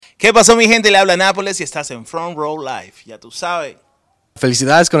¿Qué pasó, mi gente? Le habla Nápoles y estás en Front Row Live. Ya tú sabes.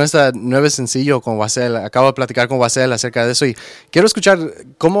 Felicidades con este nuevo sencillo con Wasel. Acabo de platicar con Wasel acerca de eso y quiero escuchar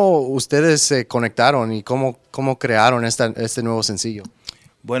cómo ustedes se conectaron y cómo crearon este nuevo sencillo.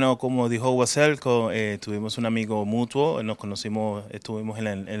 Bueno, como dijo Wasel, tuvimos un amigo mutuo, nos conocimos, estuvimos en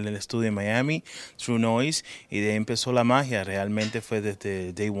el estudio en Miami, True Noise, y de ahí empezó la magia. Realmente fue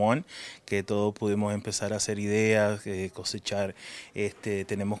desde Day One que todos pudimos empezar a hacer ideas, cosechar.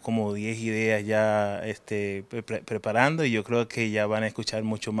 Tenemos como 10 ideas ya preparando, y yo creo que ya van a escuchar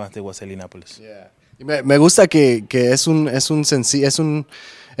mucho más de Wasel y Nápoles. Yeah. Me gusta que es un sencillo, es un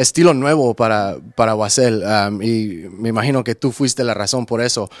estilo nuevo para Wasel, y me imagino que tú fuiste la razón por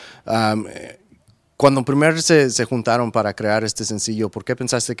eso. Cuando primero se juntaron para crear este sencillo, ¿por qué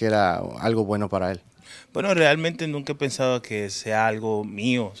pensaste que era algo bueno para él? Bueno, realmente nunca he pensado que sea algo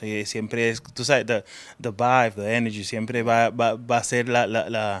mío. Sí, siempre es, tú sabes, the vibe, the energy, siempre va a ser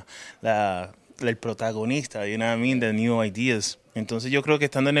el protagonista, you know what I mean, the new ideas. Entonces yo creo que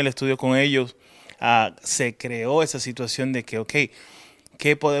estando en el estudio con ellos, se creó esa situación de que, ok,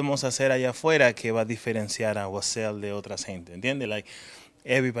 ¿qué podemos hacer allá afuera que va a diferenciar a Wasel de otras gente? ¿Entiendes? Like,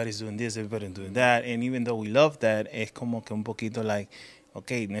 everybody's doing this, everybody's doing that, and even though we love that, es como que un poquito like,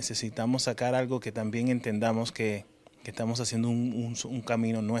 ok, necesitamos sacar algo que también entendamos que estamos haciendo un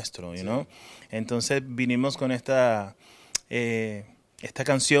camino nuestro, you know? Entonces vinimos con esta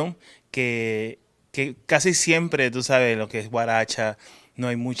canción que casi siempre, tú sabes, lo que es guaracha, no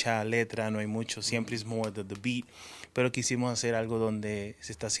hay mucha letra, no hay mucho, siempre es more the beat, pero quisimos hacer algo donde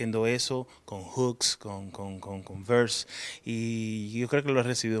se está haciendo eso, con hooks, con verse, y yo creo que lo he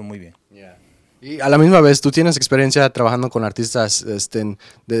recibido muy bien. Yeah. Y a la misma vez, tú tienes experiencia trabajando con artistas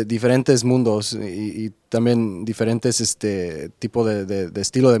de diferentes mundos y también diferentes tipo de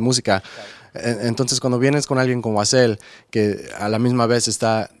estilo de música. Entonces, cuando vienes con alguien como Wasel, que a la misma vez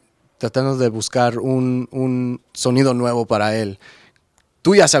está tratando de buscar un sonido nuevo para él,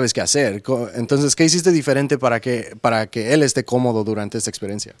 tú ya sabes qué hacer. Entonces, ¿qué hiciste diferente para que él esté cómodo durante esta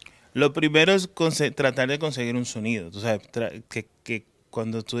experiencia? Lo primero es tratar de conseguir un sonido, tú sabes, que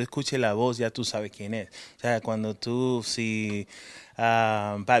cuando tú escuches la voz ya tú sabes quién es. O sea, cuando si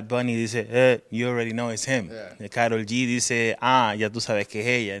Bad Bunny dice, you already know it's him. Yeah. Karol G dice, ya tú sabes que es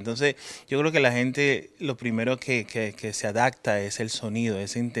ella. Entonces, yo creo que la gente, lo primero que se adapta es el sonido,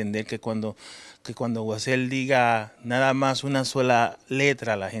 es entender que cuando Wasel diga nada más una sola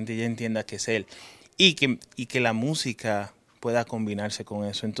letra, la gente ya entienda que es él. Y que la música pueda combinarse con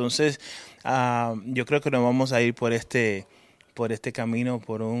eso. Entonces, yo creo que nos vamos a ir por este camino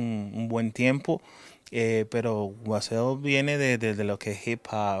por un buen tiempo, pero Wasel viene de lo que es hip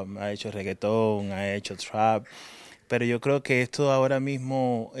hop, ha hecho reggaetón, ha hecho trap, pero yo creo que esto ahora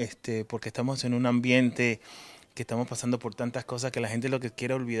mismo, porque estamos en un ambiente que estamos pasando por tantas cosas que la gente lo que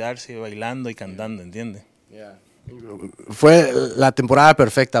quiere olvidarse bailando y cantando, ¿entiendes? Yeah. Fue la temporada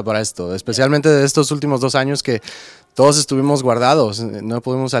perfecta para esto, especialmente de estos últimos 2 años que todos estuvimos guardados, no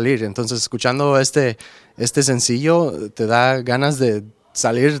pudimos salir. Entonces, escuchando este sencillo, te da ganas de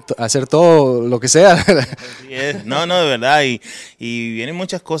salir a hacer todo lo que sea. No, de verdad. Y vienen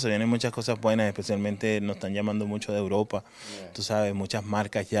muchas cosas buenas, especialmente nos están llamando mucho de Europa. Yeah. Tú sabes, muchas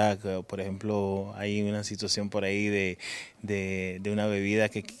marcas ya, por ejemplo, hay una situación por ahí de una bebida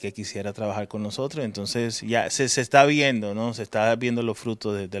que quisiera trabajar con nosotros. Entonces, ya se está viendo, ¿no? Se está viendo los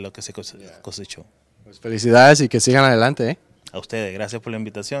frutos de lo que se cosechó. Pues felicidades y que sigan adelante, ¿eh? A ustedes, gracias por la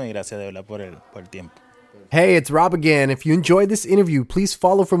invitación y gracias de verdad por el tiempo. Hey, it's Rob again. If you enjoyed this interview, please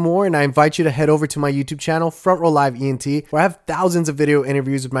follow for more, and I invite you to head over to my YouTube channel, Front Row Live ENT, where I have thousands of video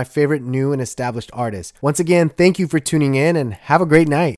interviews with my favorite new and established artists. Once again, thank you for tuning in, and have a great night.